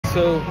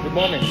So, good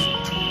morning.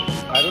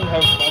 I don't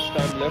have much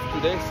time left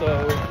today, so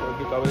we'll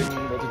be covering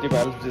the city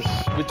palace,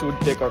 which would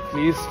take at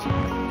least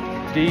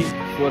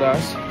 3-4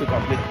 hours to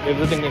complete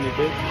everything in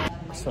detail.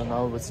 So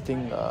now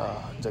visiting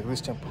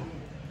Jagdish temple.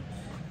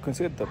 You can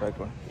see it in the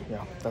background.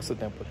 Yeah, that's the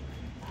temple.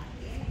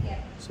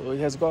 So it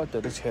has got a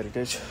rich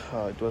heritage.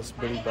 It was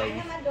built by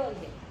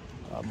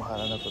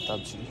Maharana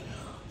Pratapji.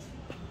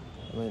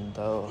 I mean,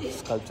 the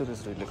sculpture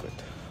is really good.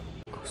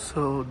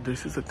 So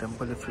this is the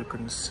temple. If you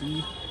can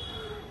see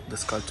the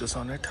sculptures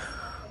on it,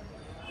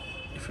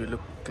 if you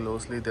look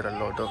closely, there are a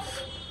lot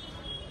of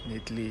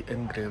neatly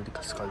engraved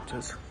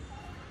sculptures.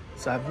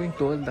 So I've been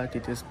told that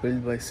it is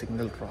built by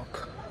single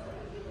rock.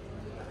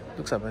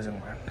 Looks amazing,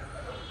 man.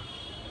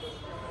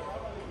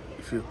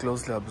 If you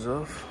closely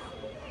observe,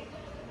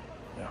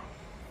 yeah.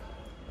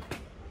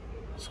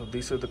 So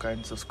these are the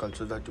kinds of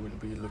sculptures that you will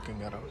be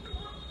looking around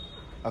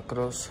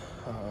across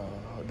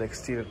the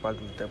exterior part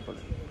of the temple.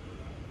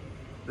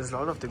 There's a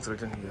lot of things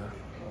written here.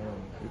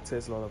 It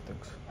says a lot of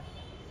things.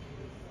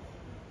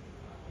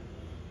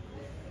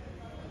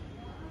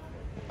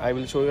 I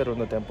will show you around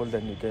the temple,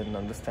 then you can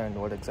understand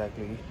what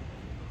exactly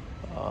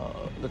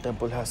the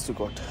temple has to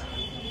got.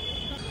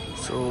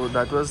 So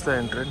that was the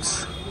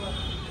entrance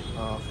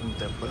from the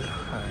temple,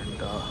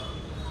 and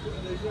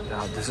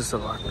yeah, this is the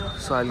one.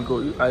 So I'll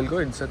go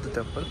inside the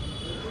temple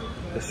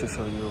just to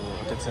show you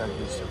what exactly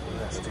this temple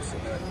has to say.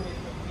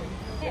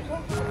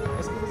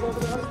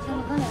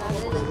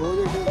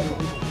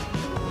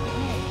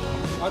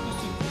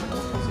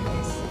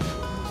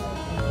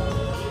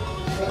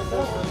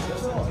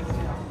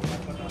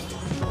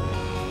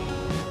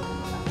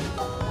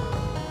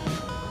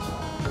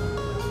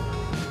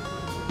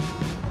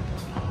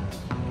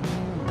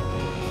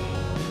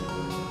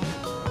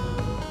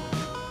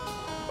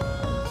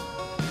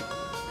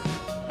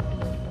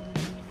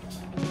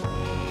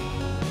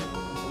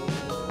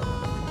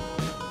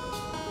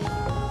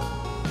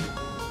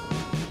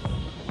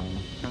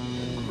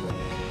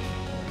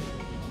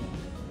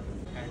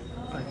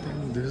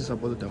 This is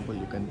about the temple.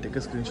 You can take a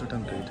screenshot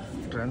and read,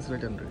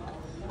 translate and read.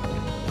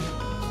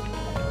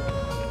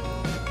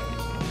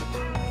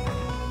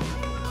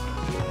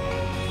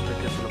 Be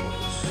careful about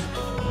this.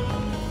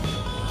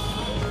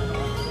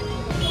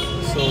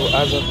 So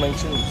as I've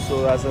mentioned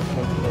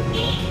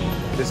earlier,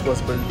 this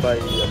was built by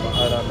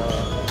Maharana,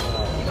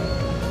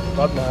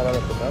 not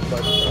Maharana Pratap,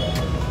 but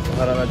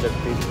Maharana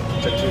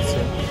Jagdish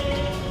Singh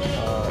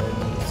in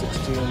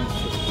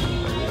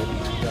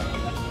 1658. Yeah,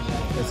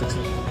 in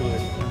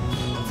 1658.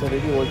 It's a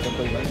really old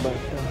temple, man, but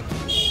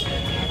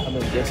I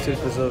mean, they're still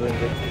preserving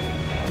it,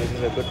 which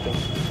is a good thing.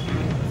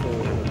 So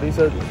these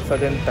are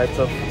certain types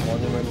of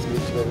monuments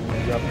which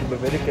you have to be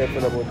very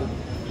careful about it,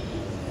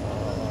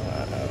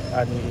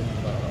 and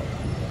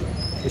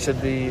you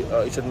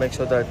should make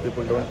sure that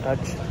people don't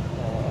touch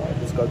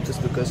the sculptures,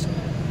 because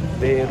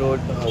they erode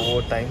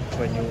over time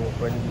when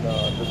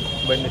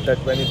you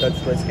touch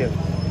by skin.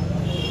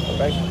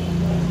 Alright,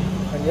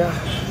 and yeah,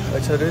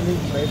 it's a really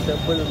nice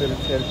temple. The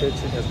rich heritage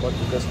it has got,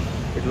 because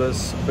it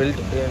was built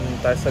in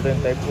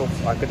certain type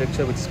of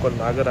architecture which is called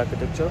Nagar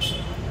architecture.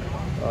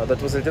 That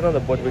was written on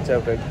the board which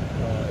I've read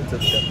inside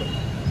the temple.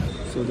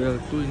 So there are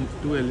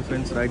two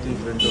elephants right in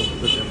front of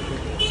the temple.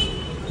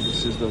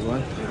 This is the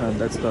one, and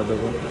that's the other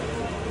one.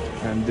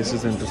 And this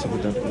is the entrance of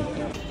the temple.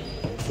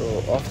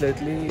 So of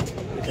lately,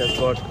 it has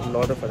got a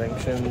lot of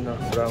attention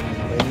from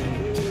many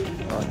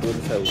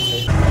tourists, I would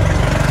say.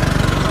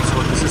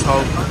 So this is how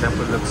the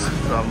temple looks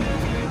from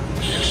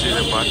the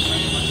exterior part.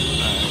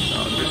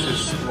 This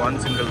is one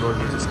single road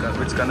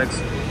which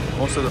connects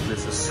most of the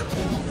places.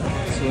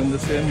 So in the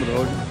same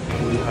road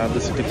we have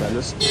the city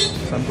palace.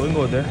 So I'm going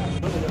over there.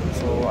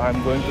 So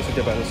I'm going to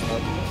city palace now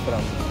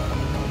from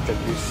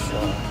Jagdish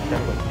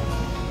temple.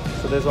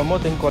 So there's one more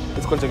thing called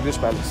Jagdish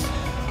Palace.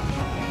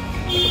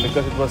 So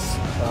because it was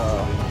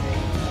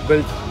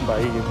built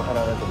by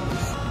Maharana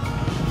Jagdish.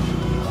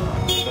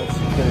 That's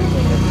the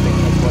reason everything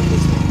has got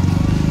this name.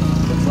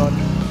 It's not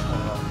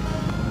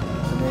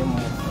the name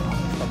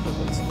of the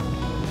place.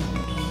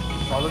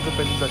 All of the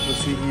paintings that you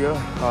see here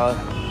are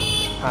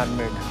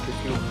handmade. If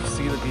you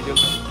see the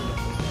details,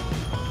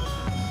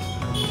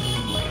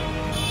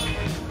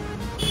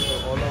 so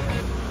all of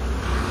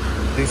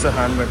these are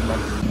handmade, man.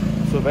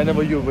 So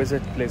whenever you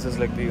visit places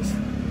like these,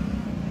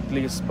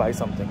 please buy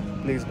something.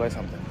 Please buy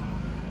something,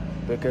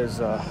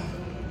 because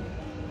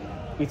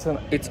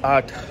it's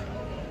art,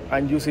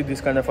 and you see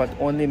this kind of art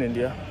only in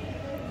India,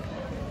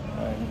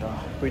 and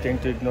we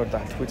tend to ignore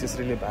that, which is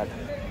really bad.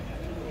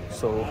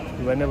 So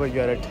whenever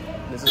you are at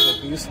places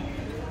like these,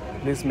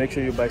 please make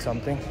sure you buy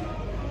something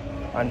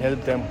and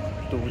help them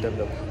to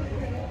develop.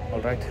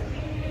 All right.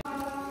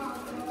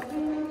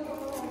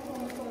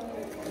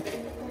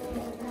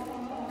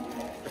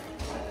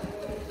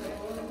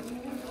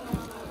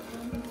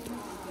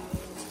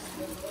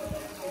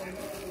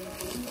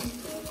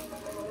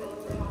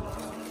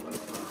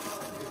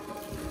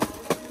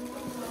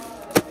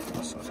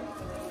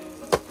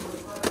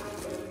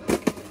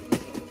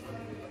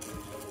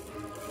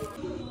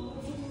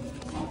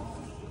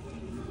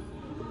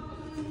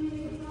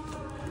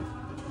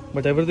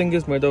 But everything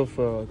is made of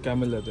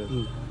camel leather.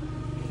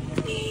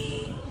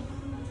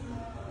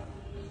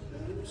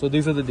 So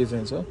these are the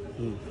designs, huh?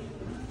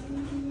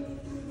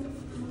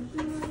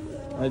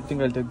 I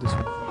think I'll take this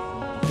one.